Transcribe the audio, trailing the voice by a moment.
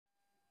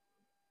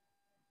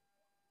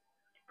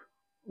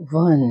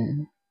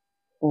One.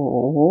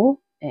 O-N-E,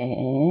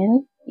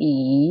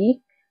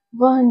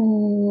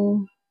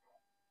 one.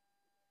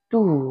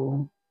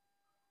 Two.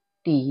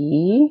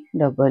 T-W-O,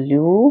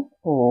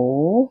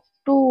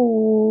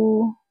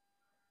 two.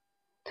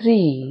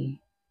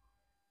 Three.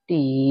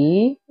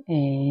 T-H-R-E-E,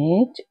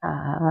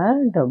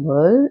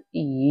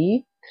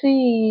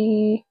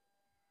 three.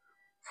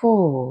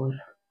 Four.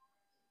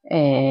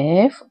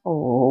 F-O-U-R,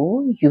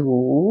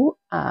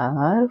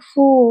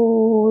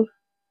 four.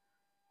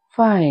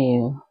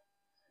 Five.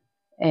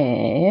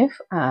 F-I-V-E,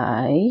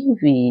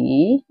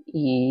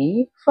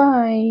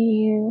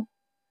 five.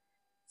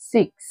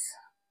 Six.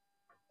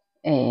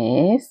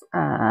 S-I-X,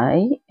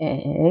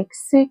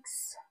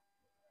 six.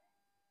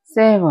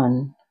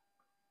 Seven.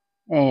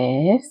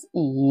 S-E-V-E-N,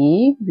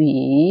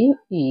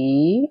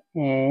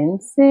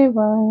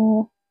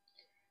 seven.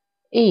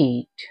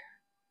 Eight.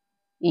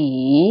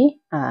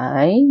 E-I-G-H-T,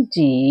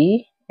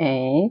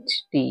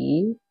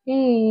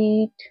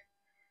 eight.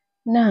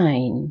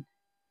 Nine.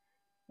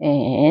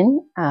 N-I-N-E,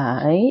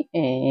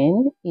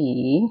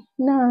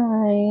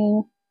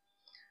 nine.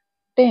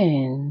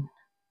 10.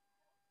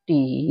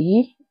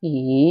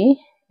 T-E-N,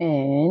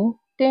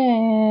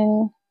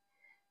 10.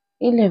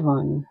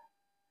 11.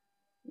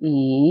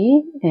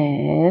 E-L-E-V-E-N,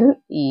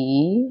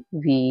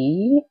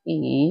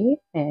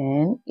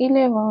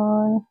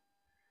 11.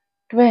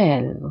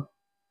 12.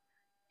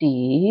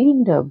 T-W-E-L-V-E,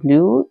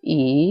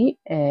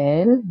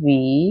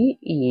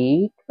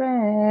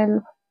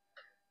 12.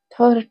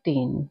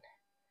 13.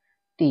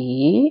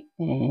 T-H-I-R-T-E-E-N,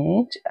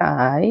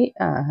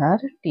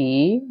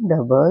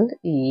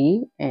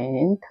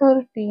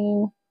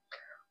 13.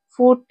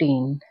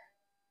 14.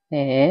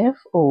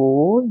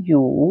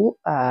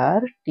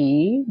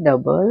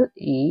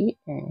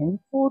 F-O-U-R-T-E-E-N,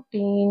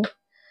 14.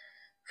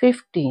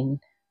 15.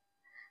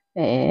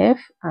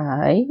 F-I-F-T-E-E-N,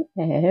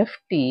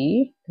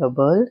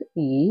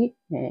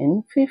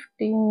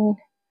 15.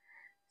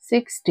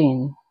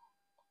 16.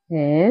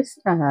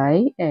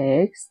 S-I-X-T-E-E-N,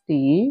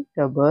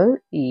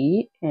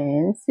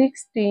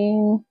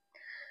 16.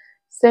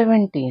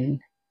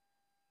 17.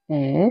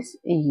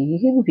 S-E-V-E-N-T-E-E-N,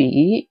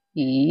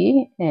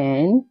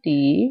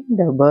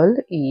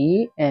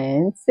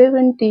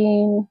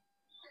 17.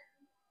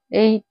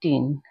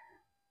 18.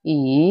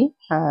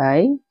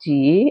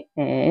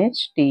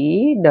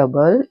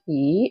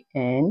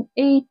 E-I-G-H-T-E-E-N,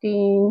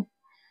 18.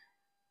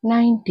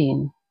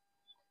 19.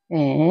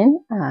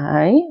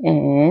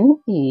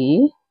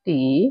 N-I-N-E-T-E-E-N,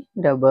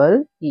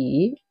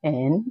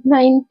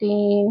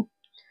 19.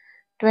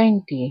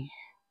 20.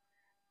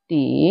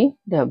 T-W-E-N-T-Y,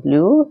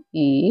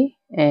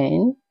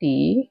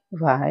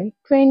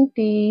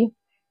 20.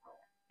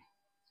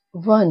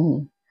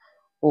 1.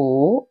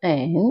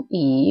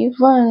 O-N-E,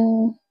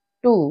 one.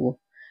 2.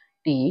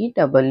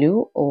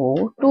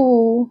 T-W-O,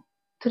 two.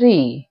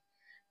 3.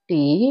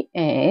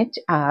 T-H-R-E-E,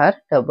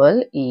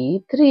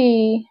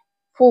 three.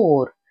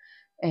 4.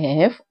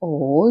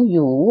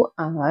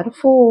 F-O-U-R,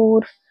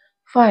 four.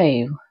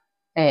 5.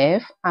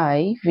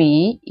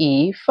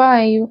 F-I-V-E,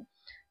 five.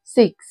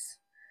 6.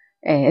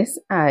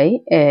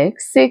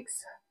 S-I-X,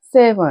 six.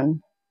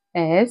 7.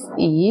 S-E-V-E-N,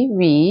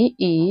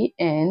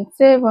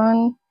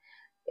 seven.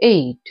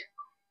 8.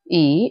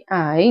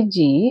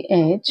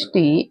 E-I-G-H-T,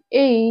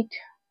 eight.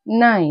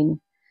 9.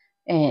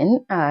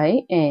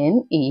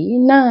 N-I-N-E,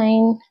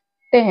 nine.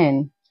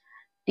 10.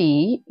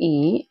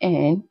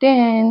 T-E-N,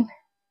 10.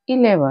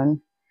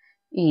 11.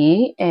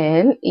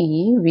 E-L-E-V-E-N,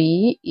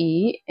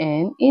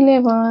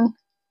 11.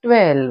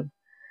 12.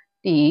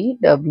 T-W-E-L-V-E,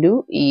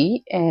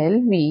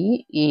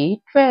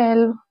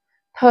 12.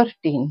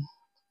 13.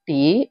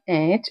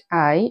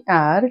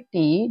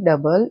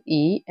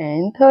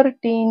 T-H-I-R-T-E-E-N,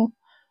 13.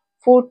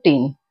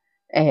 14.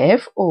 F-O-U-R-T-E-E-N,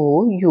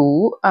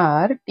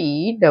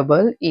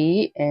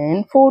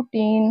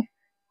 14.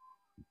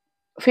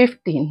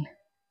 15.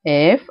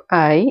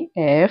 F-I-F-T-E-E-N,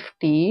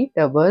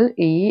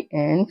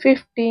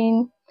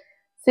 15.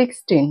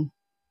 16.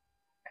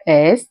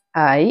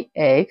 S-I-X-T-E-E-N,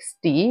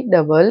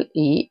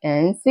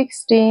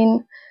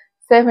 16.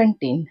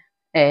 17.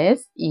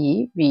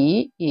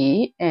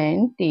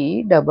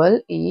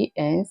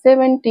 S-E-V-E-N-T-E-E-N,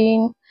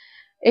 17.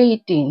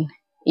 18.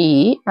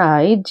 E-I-G-H-T-E-E-N,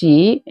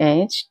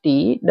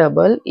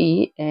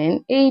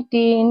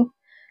 18.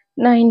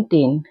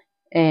 19.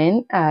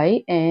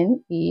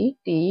 N-I-N-E-T-E-E-N,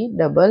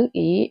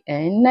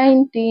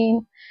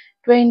 19.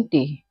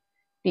 20.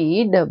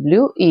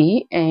 T-W-E-N-T-Y,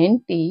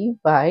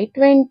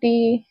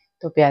 20।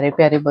 तो प्यारे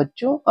प्यारे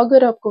बच्चों,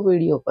 अगर आपको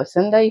video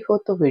पसंद आई हो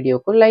तो video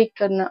को लाइक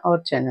करना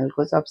और चैनल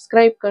को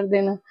सब्सक्राइब कर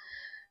देना।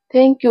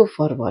 Thank you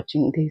for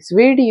watching this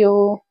video.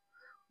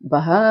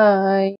 Bye.